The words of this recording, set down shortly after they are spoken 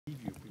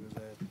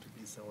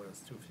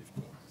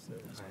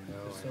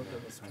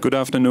Good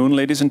afternoon,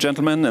 ladies and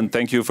gentlemen, and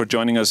thank you for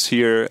joining us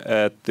here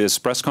at this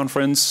press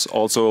conference.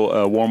 Also,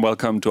 a warm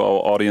welcome to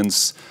our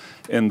audience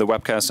in the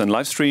webcast and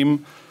live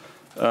stream.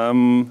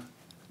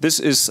 This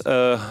is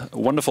a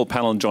wonderful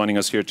panel joining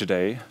us here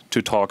today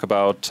to talk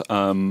about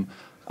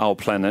our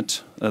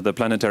planet, the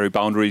planetary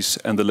boundaries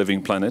and the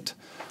living planet.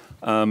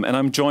 And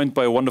I'm joined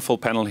by a wonderful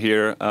panel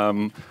here.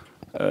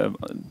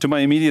 To my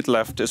immediate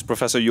left is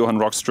Professor Johan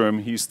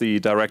Rockström. He's the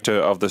director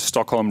of the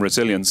Stockholm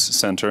Resilience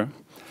Centre.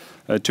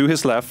 To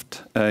his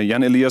left,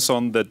 Jan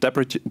Eliasson, the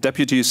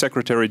Deputy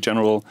Secretary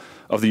General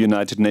of the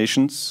United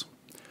Nations.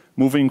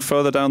 Moving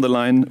further down the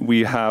line,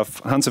 we have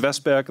Hans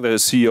Westberg, the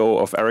CEO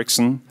of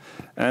Ericsson.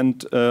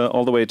 And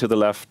all the way to the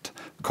left,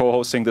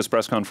 co-hosting this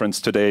press conference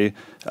today,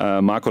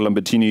 Marco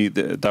Lambertini,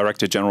 the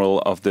Director General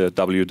of the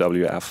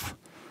WWF.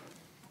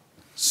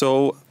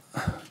 So,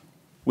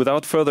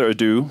 without further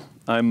ado,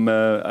 I'm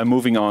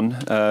moving on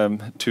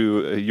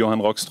to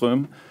Johan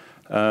Rockström.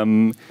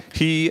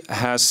 He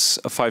has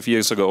 5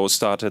 years ago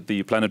started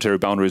the Planetary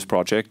Boundaries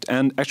Project,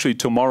 and actually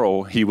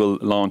tomorrow he will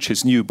launch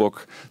his new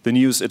book, the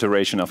newest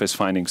iteration of his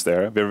findings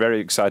there. We're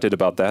very excited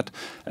about that,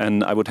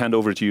 and I would hand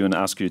over to you and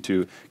ask you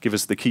to give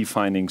us the key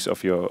findings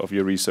of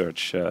your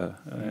research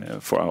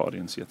for our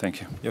audience here.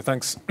 Thank you. Yeah,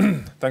 thanks,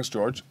 thanks,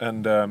 George,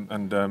 and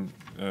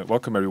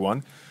welcome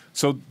everyone.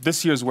 So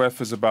this year's WEF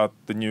is about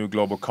the new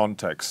global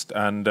context,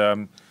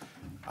 and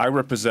I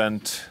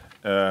represent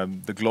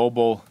the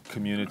global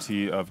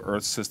community of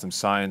Earth system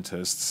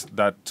scientists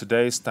that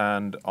today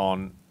stand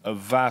on a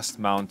vast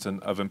mountain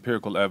of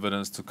empirical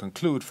evidence to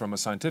conclude from a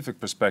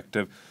scientific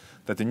perspective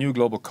that the new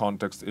global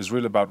context is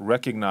really about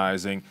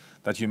recognizing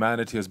that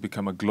humanity has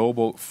become a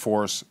global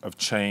force of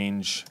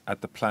change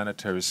at the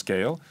planetary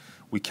scale.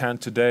 We can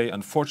today,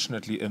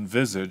 unfortunately,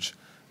 envisage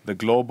the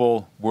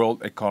global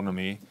world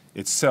economy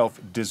itself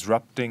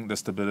disrupting the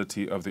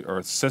stability of the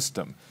Earth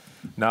system.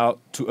 Now,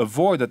 to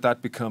avoid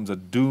that becomes a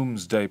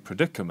doomsday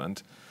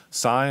predicament,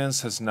 science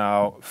has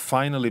now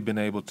finally been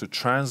able to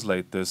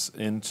translate this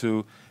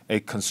into a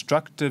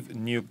constructive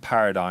new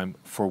paradigm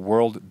for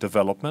world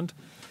development,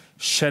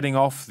 shedding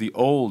off the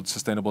old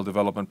sustainable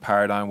development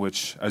paradigm,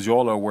 which, as you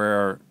all are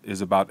aware,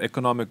 is about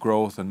economic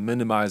growth and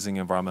minimizing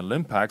environmental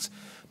impacts,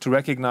 to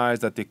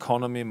recognize that the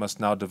economy must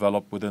now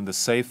develop within the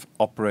safe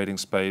operating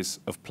space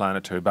of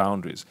planetary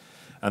boundaries.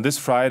 And this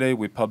Friday,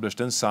 we published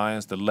in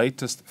Science the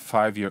latest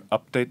 5-year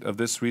update of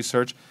this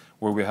research,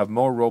 where we have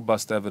more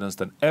robust evidence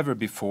than ever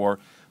before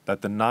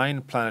that the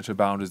 9 planetary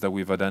boundaries that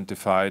we've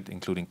identified,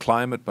 including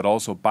climate, but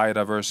also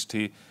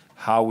biodiversity,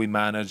 how we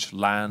manage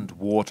land,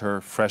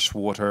 water, fresh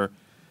water,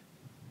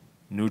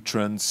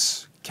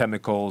 nutrients,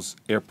 chemicals,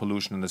 air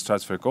pollution, and the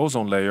stratospheric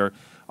ozone layer,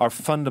 are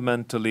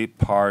fundamentally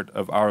part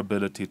of our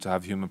ability to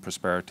have human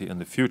prosperity in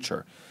the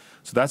future.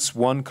 So that's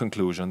one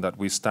conclusion, that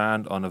we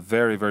stand on a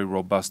very, very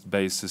robust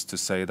basis to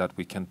say that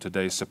we can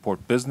today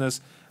support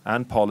business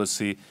and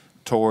policy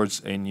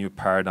towards a new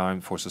paradigm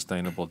for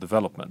sustainable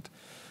development.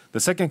 The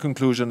second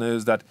conclusion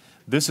is that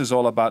this is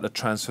all about a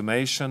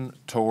transformation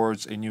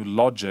towards a new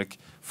logic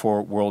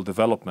for world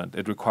development.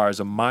 It requires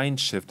a mind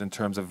shift in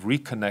terms of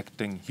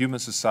reconnecting human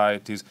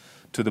societies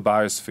to the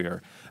biosphere.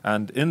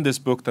 And in this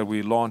book that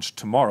we launch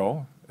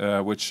tomorrow,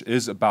 which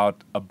is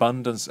about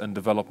abundance and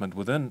development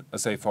within a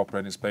safe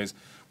operating space,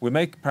 we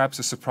make perhaps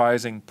a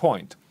surprising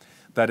point,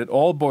 that it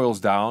all boils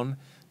down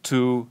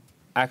to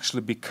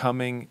actually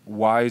becoming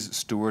wise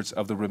stewards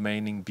of the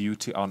remaining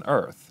beauty on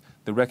Earth.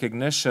 The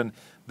recognition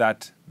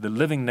that the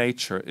living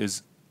nature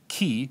is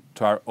key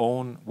to our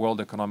own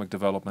world economic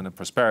development and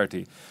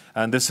prosperity.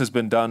 And this has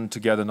been done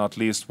together not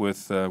least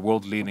with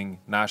world-leading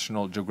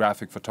National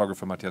Geographic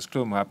photographer Mattias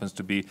Klum, who happens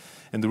to be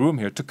in the room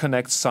here, to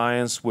connect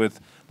science with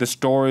the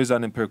stories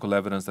and empirical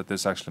evidence that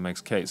this actually makes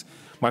case.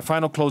 My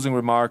final closing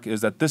remark is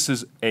that this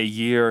is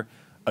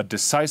a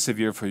decisive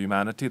year for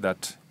humanity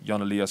that Jan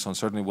Eliasson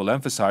certainly will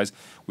emphasize.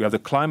 We have the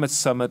Climate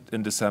Summit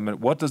in December.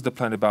 What does the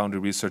Planetary Boundary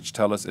research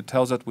tell us? It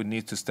tells us we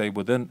need to stay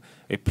within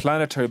a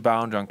planetary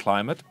boundary on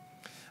climate.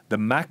 The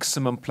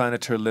maximum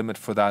planetary limit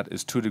for that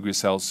is 2 degrees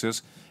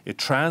Celsius. It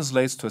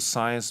translates to a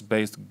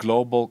science-based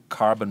global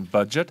carbon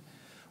budget,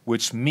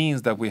 which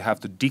means that we have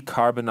to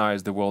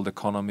decarbonize the world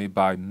economy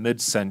by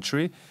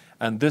mid-century.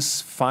 And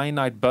this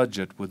finite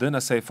budget within a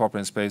safe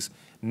operating space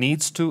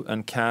needs to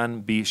and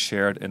can be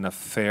shared in a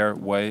fair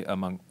way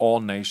among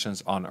all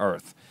nations on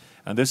Earth.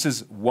 And this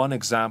is one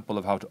example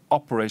of how to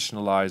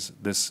operationalize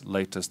this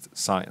latest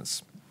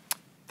science.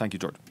 Thank you,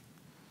 George.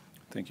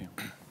 Thank you.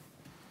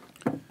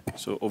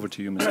 So over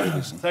to you, Mr.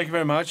 Eliasson. Thank you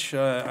very much.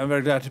 I'm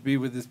very glad to be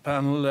with this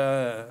panel.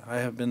 I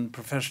have been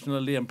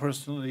professionally and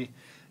personally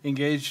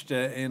engaged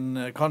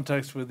in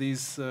contacts with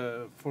these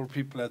 4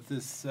 people at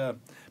this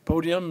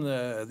podium.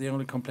 The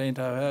only complaint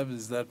I have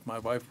is that my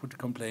wife would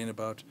complain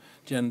about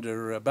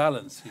gender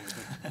balance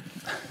here.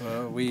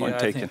 But, Point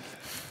taken.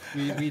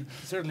 We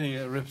certainly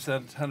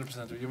represent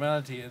 100% of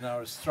humanity in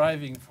our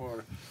striving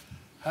for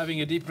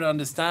having a deeper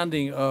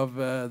understanding of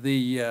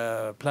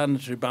the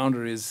planetary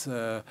boundaries.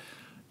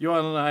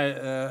 Johan and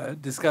I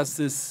discussed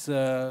this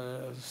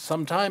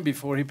some time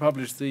before he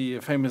published the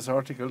famous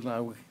article.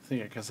 Now I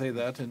think I can say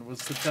that, and it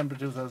was September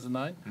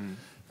 2009.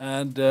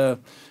 And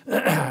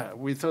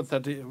we thought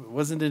that it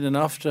wasn't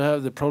enough to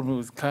have the problem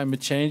with climate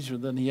change,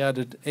 and then he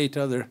added 8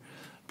 other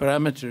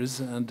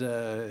parameters,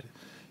 and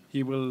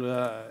he will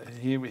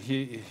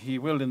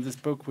in this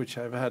book, which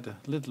I've had a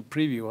little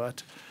preview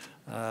at,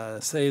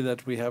 say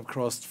that we have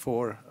crossed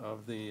 4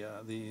 of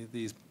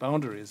these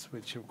boundaries,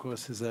 which of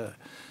course is a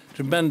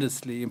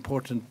tremendously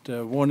important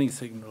warning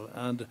signal.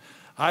 And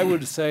I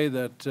would say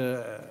that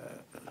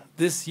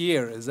this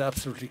year is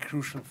absolutely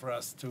crucial for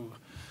us to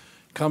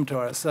come to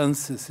our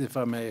senses, if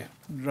I may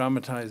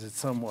dramatize it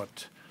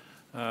somewhat.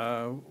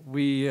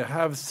 We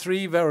have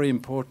 3 very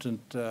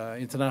important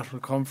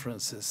international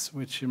conferences,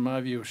 which in my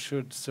view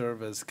should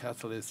serve as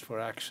catalysts for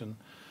action.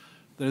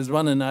 There is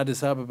one in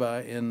Addis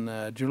Ababa in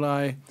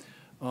July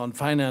on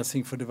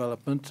financing for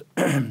development.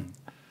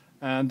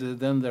 And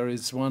then there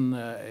is one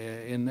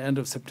in end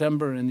of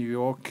September in New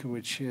York,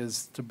 which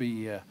is to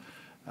be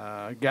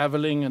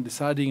gaveling and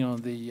deciding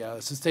on the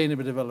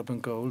Sustainable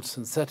Development Goals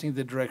and setting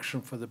the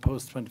direction for the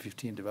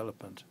post-2015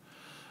 development.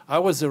 I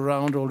was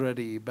around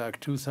already back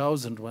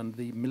 2000 when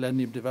the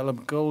Millennium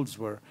Development Goals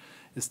were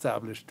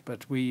established,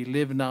 but we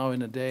live now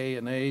in a day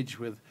and age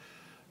with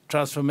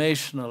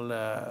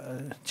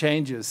transformational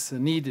changes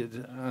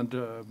needed and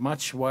a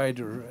much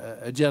wider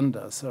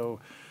agenda.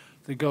 So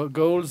the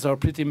goals are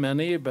pretty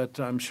many, but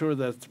I'm sure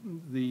that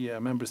the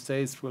member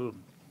states will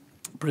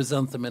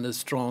present them in a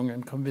strong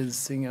and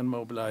convincing and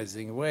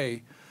mobilizing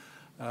way.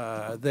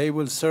 They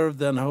will serve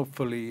then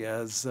hopefully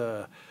as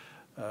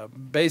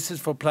basis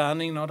for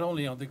planning, not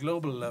only on the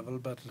global level,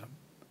 but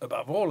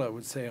above all, I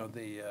would say, on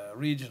the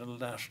regional,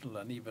 national,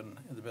 and even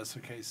in the best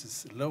of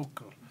cases,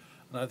 local.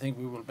 And I think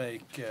we will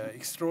make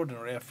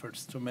extraordinary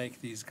efforts to make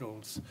these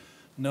goals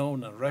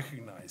known and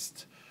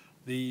recognized.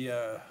 The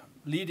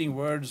leading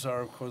words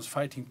are, of course,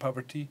 fighting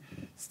poverty,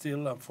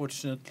 still,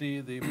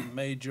 unfortunately, the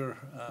major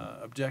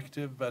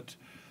objective, but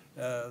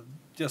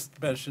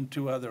just mention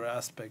 2 other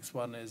aspects.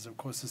 One is, of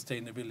course,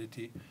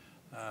 sustainability.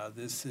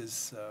 This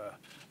is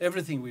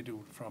everything we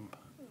do from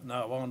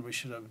now on. We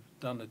should have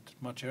done it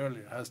much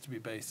earlier. It has to be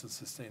based on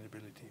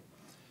sustainability.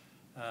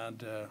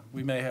 And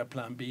we may have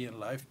plan B in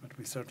life, but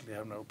we certainly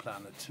have no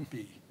planet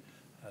B,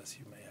 as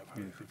you may have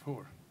heard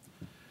before.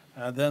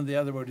 And then the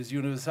other word is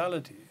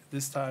universality.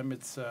 This time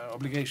it's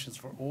obligations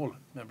for all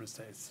member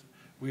states.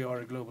 We are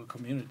a global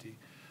community,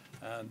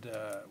 and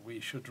we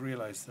should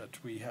realize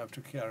that we have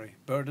to carry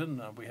burden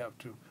and we have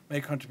to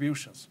make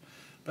contributions.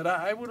 But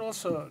I would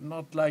also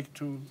not like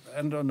to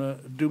end on a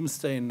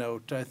doomsday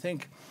note. I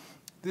think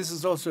this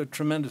is also a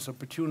tremendous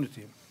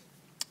opportunity,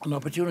 an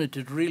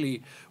opportunity to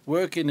really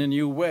work in a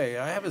new way.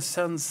 I have a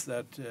sense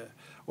that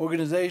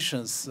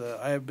organizations,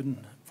 I have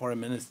been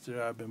foreign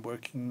minister, I've been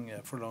working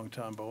for a long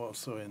time, but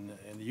also in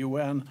the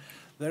UN.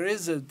 There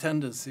is a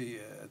tendency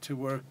to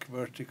work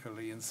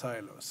vertically in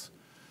silos.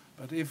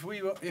 But if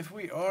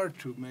we are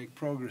to make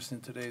progress in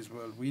today's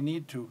world, we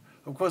need to,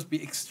 of course,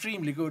 be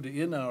extremely good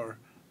in our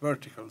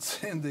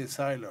verticals in the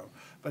silo,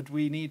 but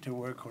we need to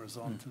work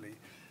horizontally.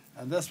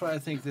 And that's why I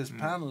think this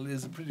panel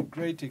is a pretty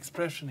great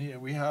expression here.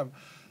 We have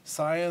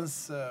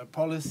science,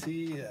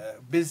 policy,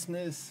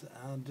 business,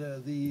 and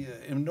the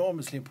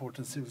enormously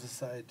important civil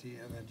society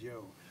and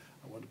NGO.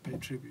 I want to pay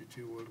tribute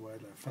to World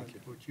Wildlife Fund,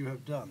 what you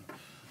have done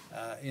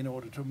in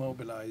order to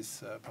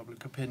mobilize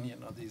public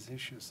opinion on these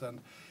issues.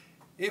 And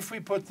if we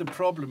put the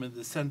problem in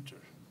the center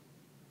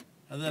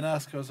and then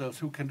ask ourselves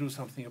who can do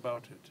something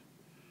about it,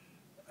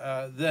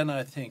 then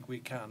I think we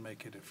can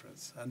make a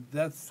difference. And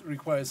that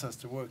requires us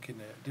to work in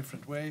a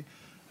different way.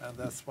 And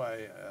that's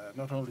why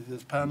not only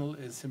this panel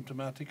is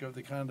symptomatic of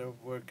the kind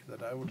of work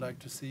that I would like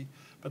to see,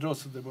 but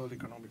also the World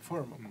Economic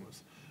Forum, of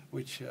course,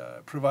 which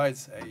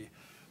provides a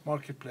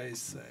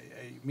marketplace,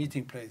 a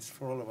meeting place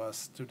for all of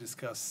us to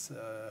discuss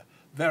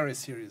very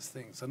serious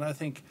things. And I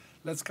think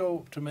let's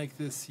go to make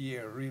this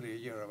year really a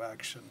year of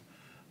action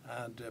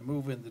and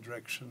move in the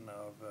direction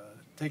of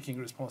taking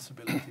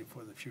responsibility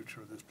for the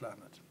future of this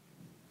planet.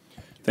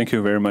 Thank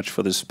you very much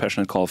for this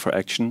passionate call for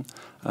action.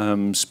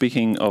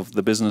 Speaking of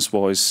the business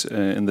voice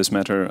in this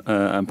matter,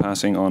 I'm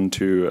passing on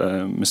to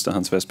Mr.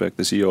 Hans Westberg,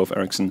 the CEO of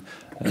Ericsson.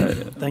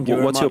 Thank you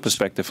very What's much. your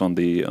perspective on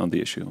the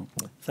issue?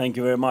 Thank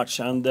you very much.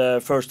 And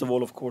first of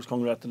all, of course,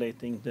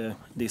 congratulating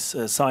this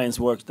science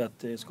work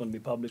that is going to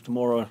be published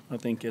tomorrow. I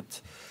think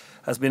it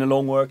has been a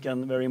long work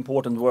and very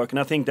important work. And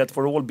I think that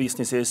for all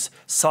businesses,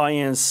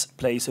 science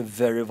plays a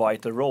very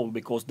vital role,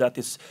 because that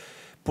is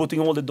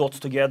putting all the dots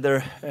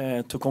together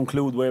to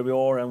conclude where we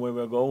are and where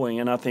we're going.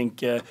 And I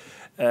think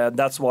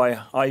that's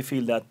why I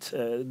feel that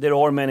there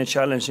are many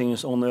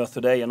challenges on Earth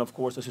today. And of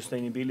course, the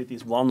sustainability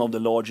is one of the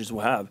largest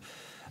we have.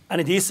 And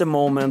it is a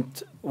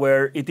moment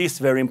where it is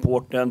very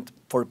important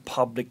for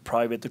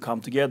public-private to come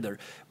together.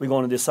 We're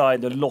going to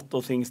decide a lot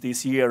of things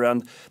this year,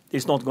 and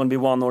it's not going to be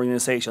one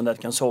organization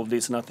that can solve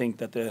this. And I think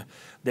that the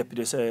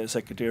Deputy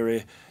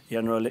Secretary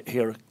General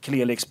here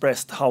clearly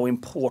expressed how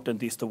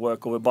important it is to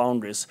work over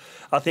boundaries.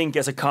 I think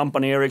as a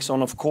company,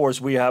 Ericsson, of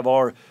course, we have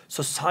our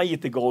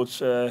society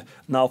goals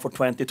now for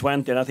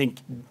 2020, and I think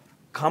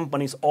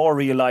companies are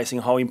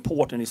realizing how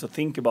important it is to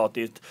think about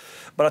it.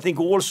 But I think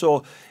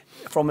also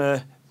from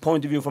a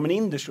point of view from an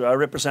industry, I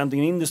represent an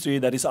industry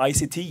that is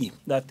ICT,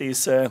 that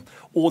is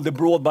all the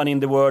broadband in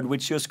the world,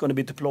 which is going to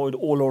be deployed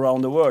all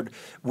around the world.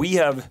 We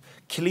have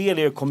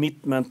clearly a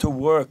commitment to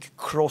work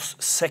cross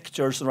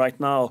sectors right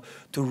now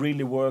to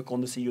really work on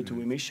the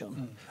CO2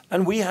 emission.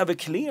 And we have a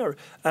clear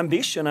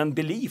ambition and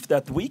belief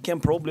that we can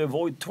probably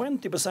avoid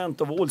 20%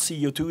 of all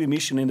CO2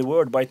 emission in the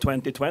world by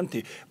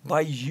 2020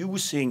 by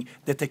using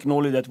the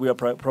technology that we are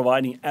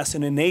providing as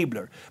an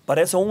enabler. But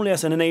that's only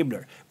as an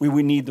enabler. We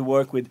will need to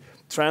work with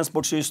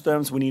transport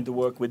systems, we need to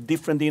work with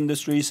different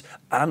industries,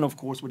 and of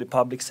course with the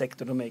public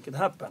sector to make it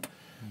happen.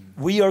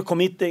 We are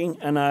committing,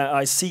 and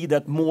I see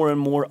that more and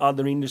more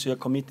other industries are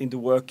committing to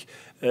work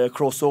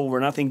crossover,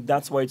 and I think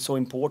that's why it's so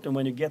important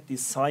when you get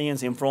this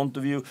science in front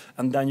of you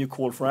and then you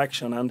call for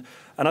action. And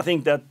I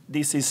think that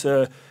this is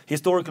a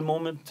historical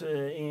moment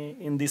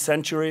in this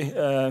century.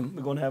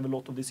 We're going to have a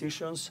lot of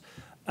decisions.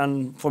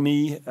 And for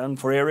me and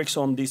for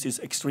Ericsson, this is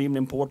extremely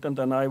important,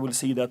 and I will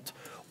see that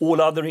all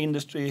other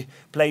industry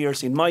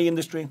players in my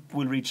industry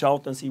will reach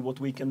out and see what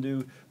we can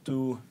do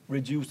to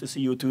reduce the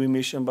CO2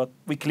 emission. But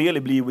we clearly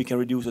believe we can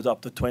reduce it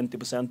up to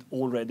 20%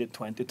 already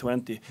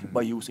 2020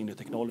 by using the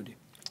technology.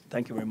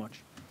 Thank you very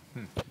much.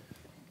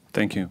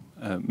 Thank you.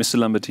 Mr.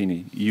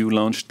 Lambertini, you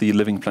launched the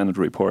Living Planet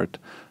report,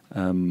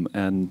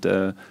 and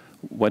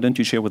why don't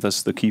you share with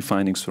us the key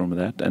findings from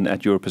that and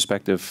add your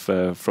perspective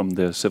from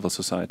the civil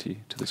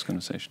society to this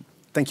conversation?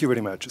 Thank you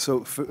very much.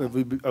 So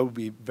I will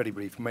be very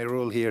brief. My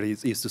role here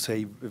is to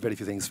say very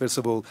few things. First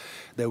of all,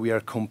 that we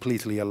are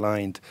completely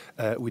aligned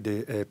with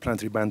the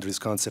planetary boundaries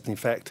concept. In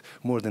fact,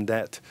 more than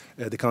that,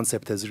 the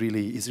concept is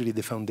really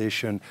the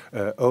foundation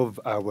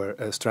of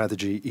our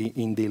strategy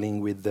in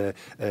dealing with the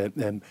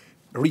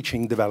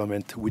reaching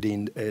development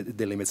within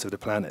the limits of the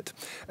planet.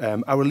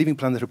 Our Living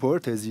Planet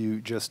report, as you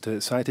just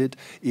cited,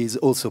 is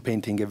also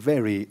painting a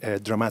very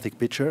dramatic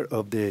picture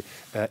of the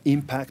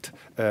impact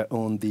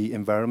on the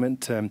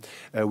environment.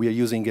 We are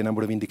using a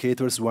number of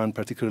indicators. One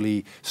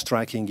particularly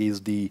striking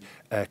is the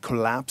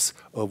collapse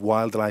of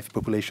wildlife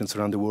populations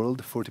around the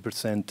world.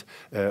 40%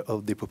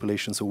 of the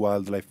populations of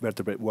wildlife,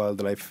 vertebrate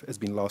wildlife, has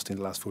been lost in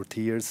the last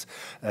 40 years.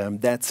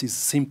 That is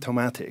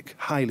symptomatic,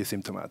 highly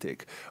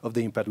symptomatic, of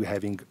the impact we're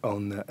having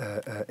on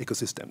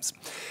ecosystems.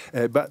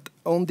 But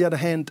on the other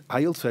hand,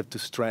 I also have to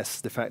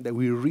stress the fact that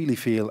we really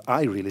feel,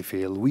 I really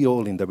feel, we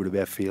all in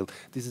WWF feel,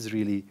 this is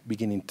really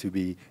beginning to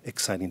be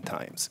exciting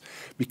times.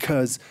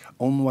 Because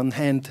on one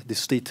hand, the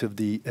state of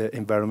the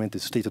environment, the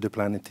state of the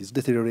planet is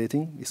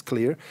deteriorating, it's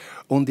clear.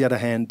 On the other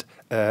hand,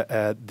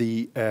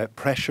 the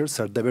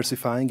pressures are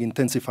diversifying,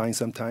 intensifying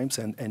sometimes,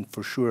 and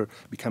for sure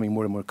becoming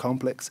more and more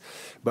complex.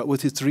 But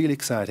what is really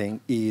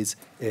exciting is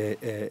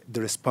the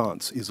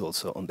response is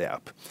also on the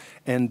up.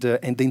 And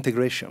the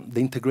integration,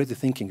 the integrated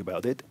thinking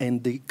about it,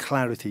 and the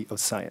clarity of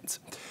science.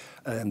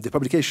 The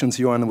publications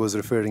Johan was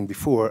referring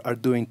before are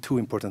doing two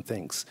important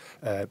things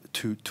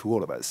to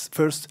all of us.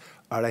 First,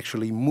 are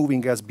actually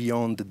moving us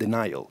beyond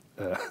denial.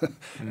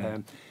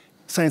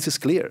 Science is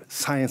clear.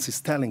 Science is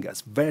telling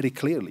us very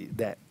clearly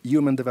that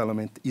human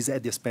development is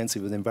at the expense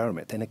of the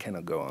environment, and it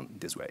cannot go on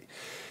this way.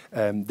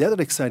 The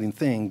other exciting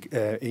thing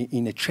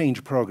in a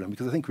change program,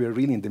 because I think we are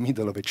really in the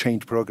middle of a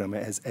change program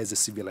as a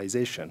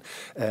civilization,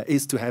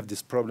 is to have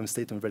this problem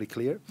statement very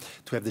clear,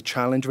 to have the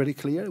challenge very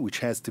clear, which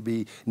has to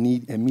be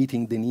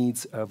meeting the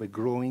needs of a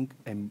growing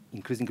and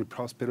increasingly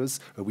prosperous,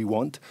 we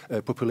want,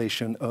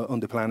 population on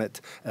the planet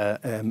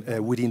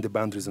within the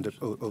boundaries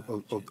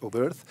of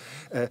Earth,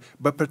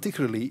 but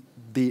particularly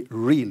the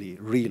really,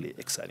 really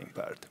exciting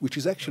part, which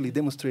is actually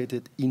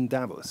demonstrated in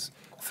Davos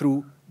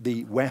through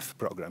the WEF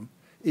program,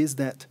 is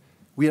that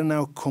we are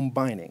now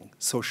combining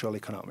social,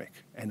 economic,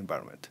 and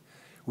environment.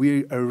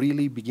 We are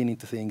really beginning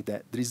to think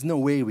that there is no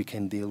way we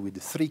can deal with the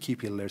three key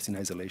pillars in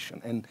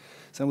isolation. And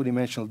somebody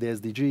mentioned the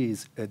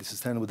SDGs, the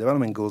Sustainable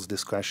Development Goals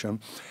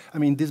discussion. I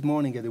mean, this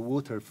morning at the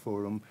Water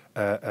Forum,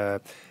 one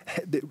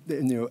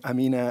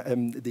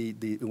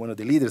of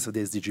the leaders of the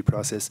SDG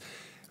process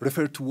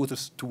referred to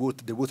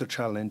the water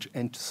challenge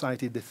and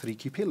cited the three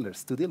key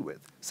pillars to deal with: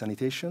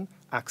 sanitation,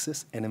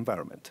 access, and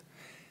environment.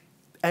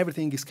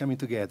 Everything is coming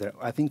together.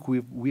 I think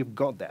we've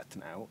got that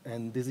now,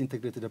 and this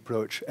integrated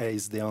approach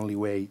is the only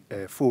way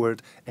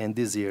forward. And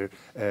this year,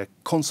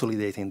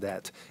 consolidating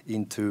that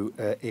into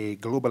a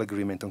global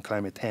agreement on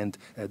climate and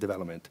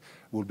development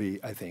will be,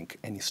 I think,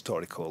 an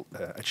historical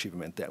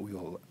achievement that we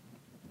all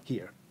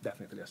here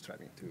definitely are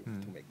striving to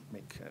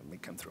make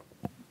come through.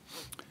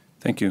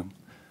 Thank you.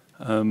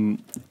 I'm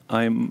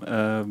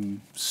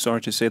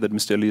sorry to say that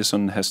Mr.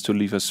 Eliasson has to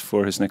leave us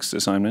for his next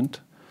assignment.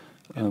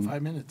 In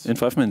 5 minutes. In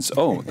 5 minutes.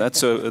 Oh,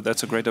 that's a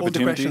great All the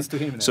opportunity. questions to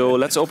him now. So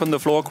let's open the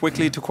floor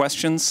quickly to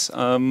questions.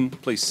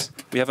 Please,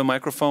 we have a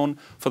microphone.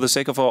 For the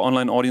sake of our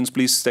online audience,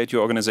 please state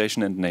your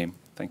organization and name.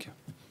 Thank you.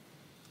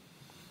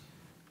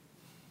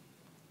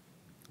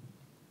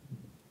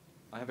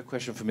 I have a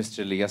question for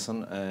Mr.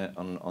 Eliasson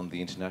on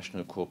the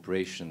international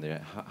cooperation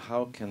there.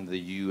 How can the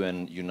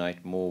UN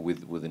unite more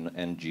with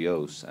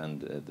NGOs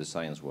and the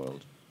science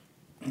world?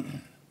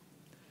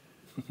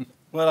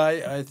 Well,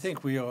 I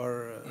think we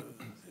are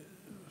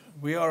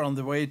on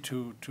the way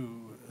to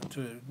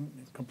a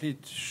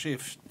complete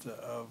shift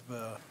of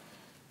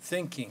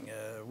thinking.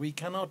 We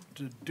cannot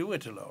do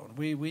it alone.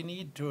 We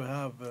need to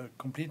have a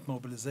complete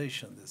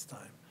mobilization this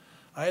time.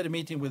 I had a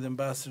meeting with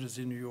ambassadors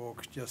in New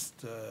York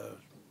just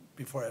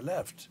before I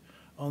left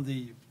on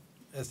the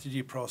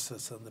SDG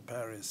process and the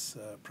Paris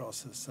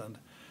process. And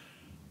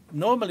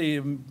normally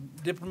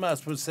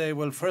diplomats would say,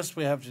 well, first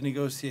we have to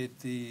negotiate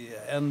the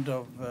end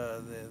of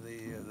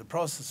the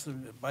process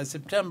by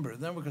September,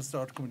 then we can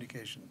start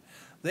communication.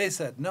 They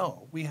said,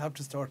 no, we have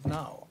to start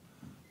now.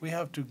 We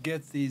have to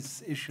get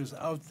these issues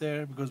out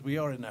there because we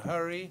are in a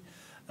hurry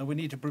and we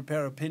need to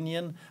prepare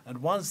opinion. And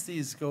once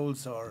these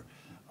goals are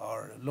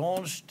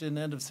launched in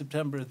the end of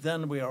September,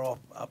 then we are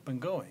up and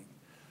going.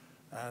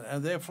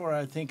 And therefore,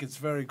 I think it's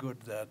very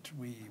good that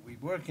we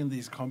work in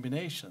these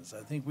combinations.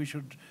 I think we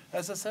should,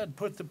 as I said,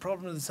 put the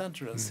problem in the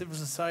center. And civil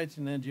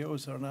society and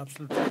NGOs are an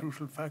absolutely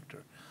crucial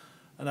factor.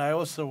 And I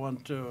also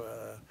want to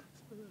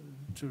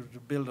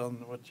build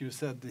on what you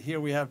said. Here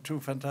we have two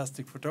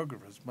fantastic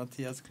photographers,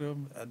 Mattias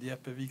Klum and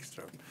Jeppe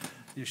Wikström.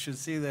 You should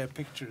see their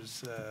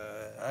pictures.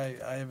 I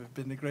have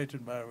been a great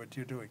admirer of what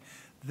you're doing.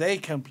 They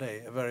can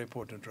play a very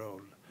important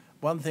role.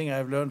 One thing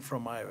I've learned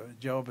from my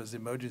job as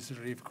emergency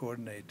relief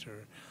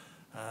coordinator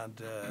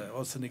and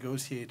also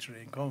negotiator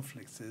in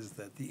conflicts is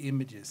that the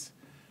images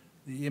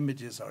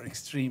are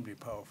extremely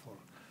powerful.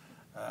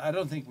 I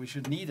don't think we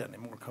should need any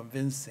more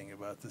convincing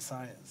about the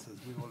science, as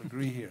we all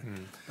agree here.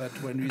 But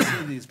when we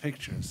see these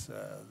pictures,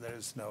 there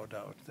is no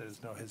doubt, there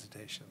is no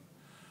hesitation.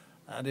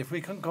 And if we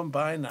can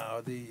combine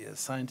now the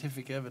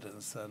scientific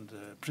evidence and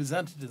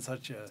present it in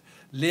such a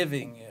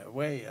living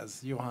way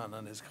as Johan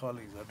and his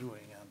colleagues are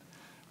doing, and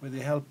with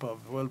the help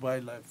of World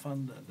Wildlife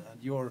Fund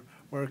and your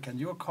work and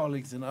your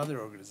colleagues in other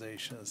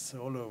organizations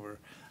all over,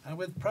 and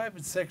with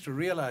private sector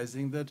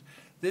realizing that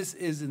this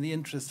is in the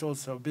interest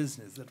also of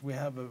business, that we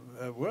have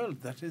a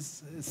world that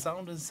is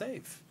sound and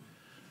safe.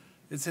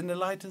 It's in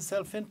enlightened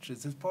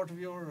self-interest. It's part of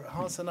your,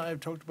 Hans and I have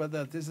talked about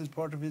that. This is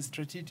part of his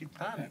strategic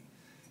planning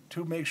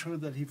to make sure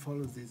that he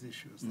follows these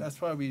issues. That's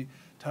why we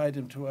tied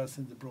him to us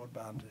in the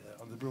broadband,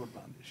 on the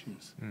broadband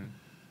issues.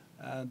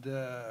 And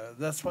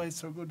that's why it's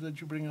so good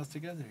that you bring us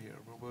together here,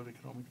 World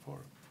Economic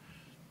Forum.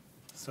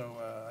 So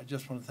I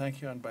just want to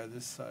thank you, and by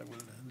this I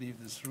will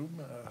leave this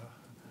room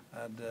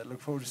and look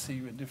forward to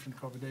seeing you in different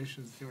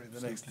combinations during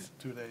the next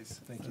 2 days.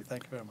 Thank you.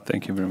 Thank you very much.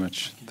 Thank you very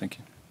much. Thank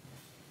you.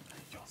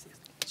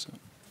 So,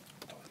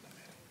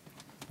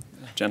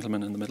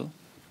 gentleman in the middle.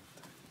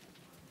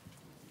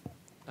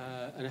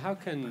 And how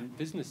can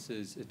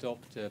businesses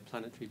adopt a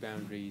planetary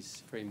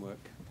boundaries framework?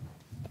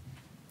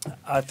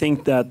 I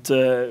think that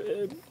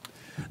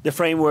the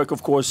framework,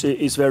 of course,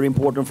 is very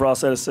important for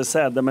us, as I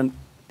said. I mean,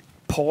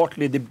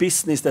 partly the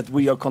business that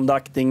we are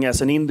conducting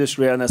as an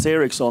industry and as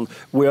Ericsson,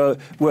 we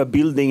are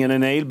building an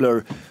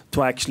enabler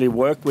to actually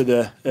work with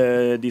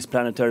these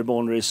planetary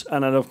boundaries.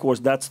 And then, of course,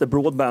 that's the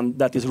broadband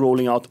that is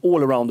rolling out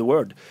all around the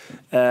world.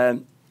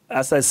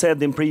 As I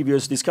said in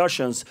previous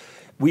discussions,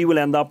 we will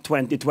end up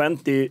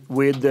 2020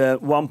 with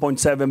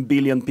 1.7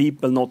 billion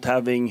people not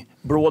having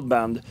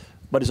broadband,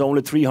 but it's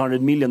only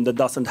 300 million that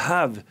doesn't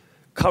have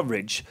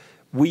coverage.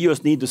 We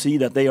just need to see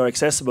that they are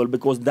accessible,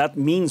 because that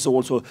means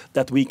also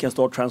that we can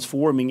start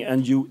transforming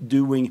and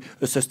doing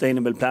a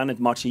sustainable planet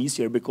much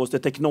easier, because the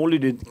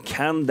technology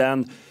can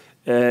then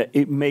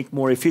make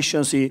more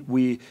efficiency.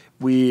 We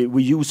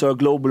use our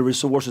global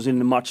resources in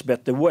a much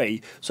better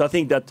way. So I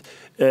think that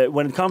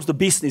when it comes to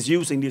business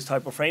using these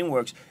type of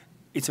frameworks,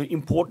 it's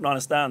important to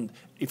understand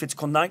if it's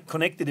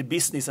connected to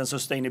business and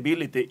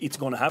sustainability, it's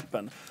going to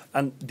happen.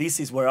 And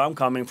this is where I'm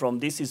coming from.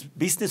 This is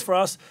business for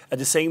us. At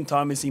the same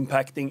time, it's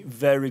impacting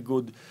very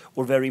good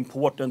or very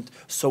important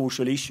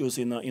social issues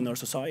in our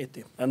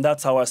society. And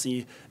that's how I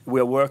see we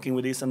are working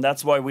with this. And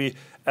that's why we,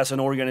 as an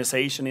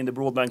organization in the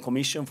Broadband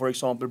Commission, for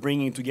example,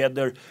 bringing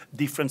together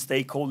different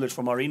stakeholders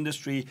from our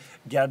industry,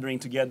 gathering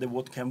together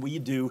what can we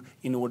do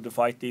in order to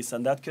fight this.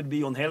 And that could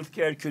be on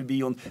healthcare, it could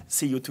be on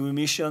CO2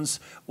 emissions,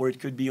 or it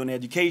could be on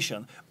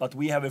education. But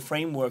we have a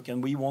framework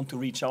and we want to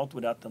reach out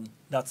with that, and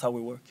that's how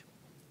we work.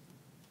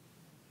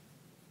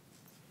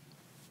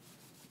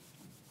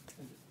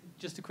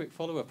 Just a quick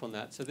follow-up on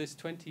that. So this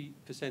 20%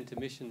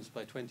 emissions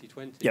by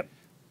 2020, yep.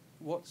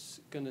 What's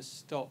going to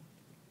stop?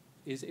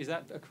 Is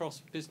that across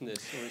business,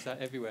 or is that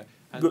everywhere?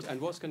 And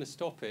what's going to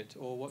stop it,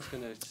 or what's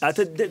going to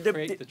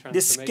create the transformation?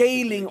 The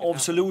scaling of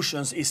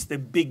solutions is the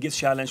biggest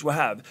challenge we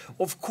have.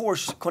 Of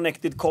course,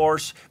 connected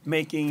cars,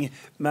 making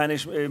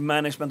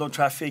management of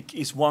traffic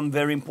is one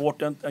very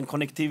important, and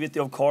connectivity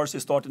of cars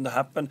is starting to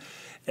happen.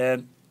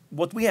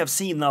 what we have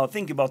seen now,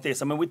 think about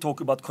this. I mean, we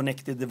talk about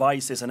connected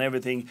devices and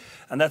everything,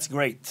 and that's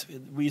great.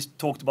 We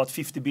talked about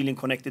 50 billion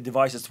connected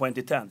devices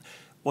 2010.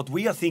 What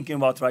we are thinking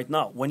about right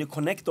now, when you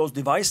connect those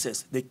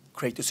devices, they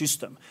create a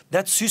system.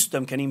 That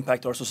system can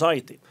impact our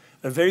society.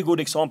 A very good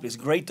example is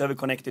great to have a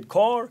connected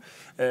car.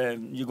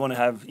 You're going to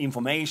have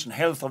information,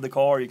 health of the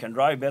car, you can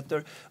drive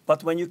better.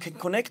 But when you can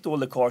connect all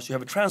the cars, you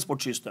have a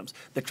transport systems.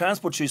 The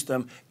transport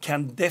system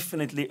can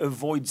definitely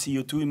avoid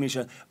CO2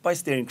 emission by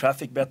steering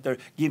traffic better,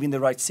 giving the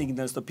right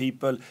signals to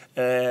people,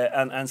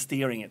 and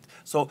steering it.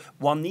 So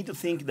one need to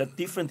think that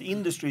different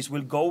industries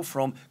will go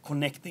from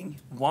connecting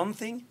one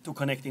thing to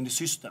connecting the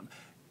system.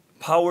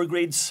 Power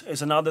grids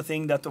is another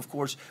thing that, of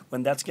course,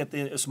 when that's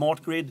getting a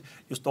smart grid,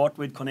 you start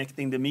with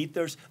connecting the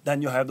meters,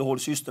 then you have the whole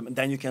system, and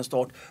then you can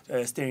start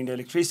steering the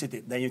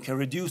electricity. Then you can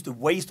reduce the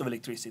waste of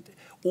electricity.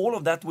 All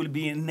of that will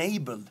be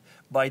enabled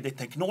by the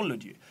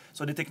technology.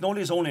 So the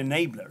technology is only an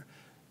enabler.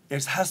 There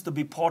has to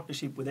be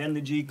partnership with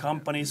energy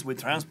companies,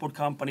 with transport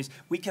companies.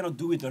 We cannot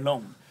do it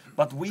alone.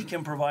 But we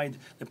can provide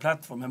the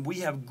platform, and we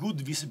have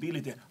good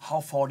visibility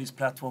how far this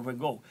platform will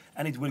go.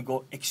 And it will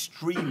go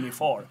extremely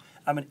far.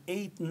 I mean,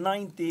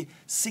 96%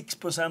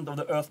 of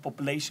the Earth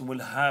population will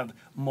have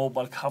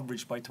mobile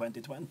coverage by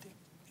 2020.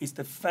 It's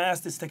the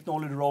fastest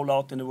technology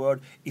rollout in the world.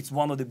 It's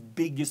one of the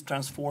biggest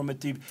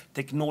transformative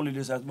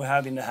technologies that we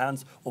have in the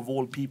hands of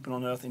all people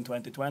on Earth in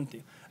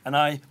 2020.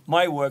 And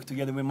my work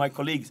together with my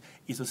colleagues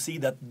is to see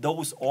that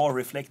those are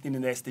reflected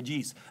in the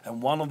SDGs.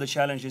 And one of the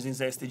challenges in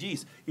the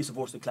SDGs is, of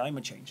course, the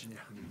climate change. Yeah.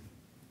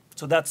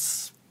 So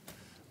that's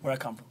where I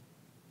come from.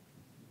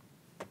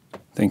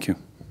 Thank you.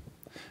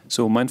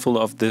 So mindful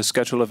of the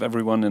schedule of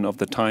everyone and of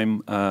the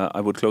time, I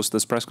would close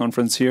this press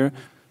conference here.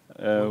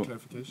 One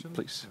clarification?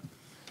 Please.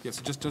 Yes,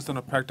 just on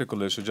a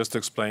practical issue, just to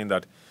explain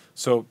that.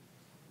 So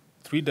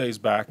 3 days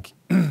back,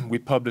 we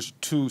published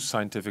 2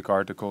 scientific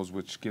articles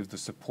which give the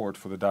support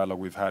for the dialogue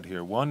we've had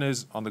here. One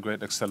is on the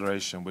Great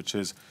Acceleration, which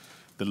is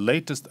the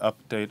latest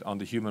update on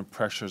the human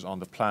pressures on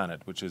the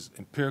planet, which is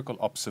empirical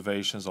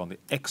observations on the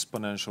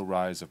exponential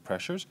rise of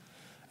pressures.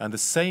 And the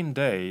same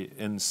day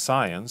in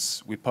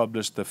Science, we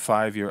published the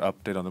 5-year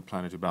update on the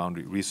planetary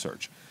boundary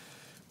research.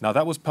 Now,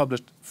 that was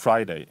published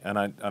Friday, and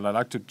I'd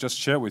like to just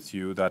share with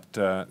you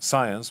that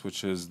Science,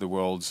 which is the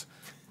world's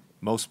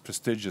most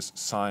prestigious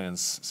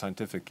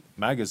scientific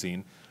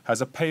magazine,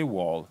 has a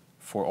paywall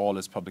for all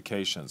its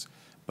publications.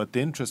 But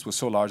the interest was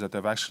so large that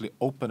they've actually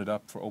opened it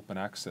up for open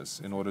access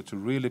in order to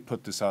really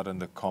put this out in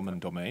the common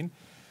domain.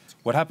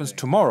 What happens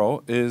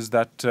tomorrow is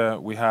that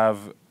we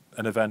have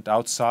an event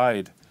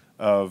outside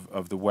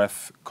of the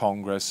WEF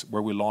Congress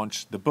where we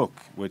launch the book,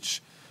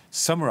 which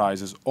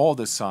summarizes all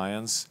the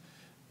science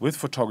with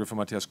photographer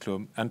Matthias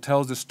Klum and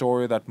tells the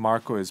story that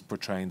Marco is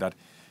portraying, that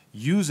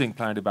using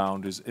planetary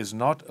boundaries is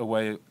not a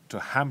way to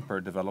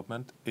hamper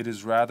development, it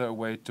is rather a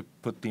way to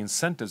put the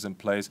incentives in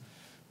place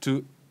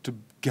to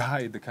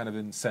guide the kind of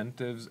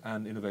incentives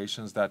and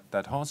innovations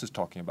that Hans is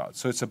talking about.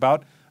 So it's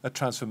about a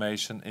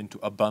transformation into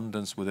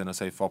abundance within a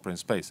safe operating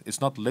space. It's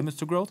not limits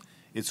to growth,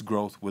 it's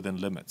growth within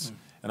limits.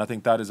 And I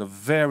think that is a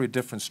very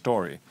different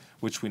story,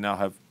 which we now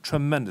have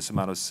tremendous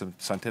amount of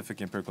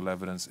scientific empirical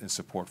evidence in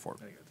support for.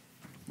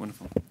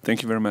 Wonderful.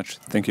 Thank you very much.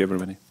 Thank you,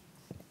 everybody.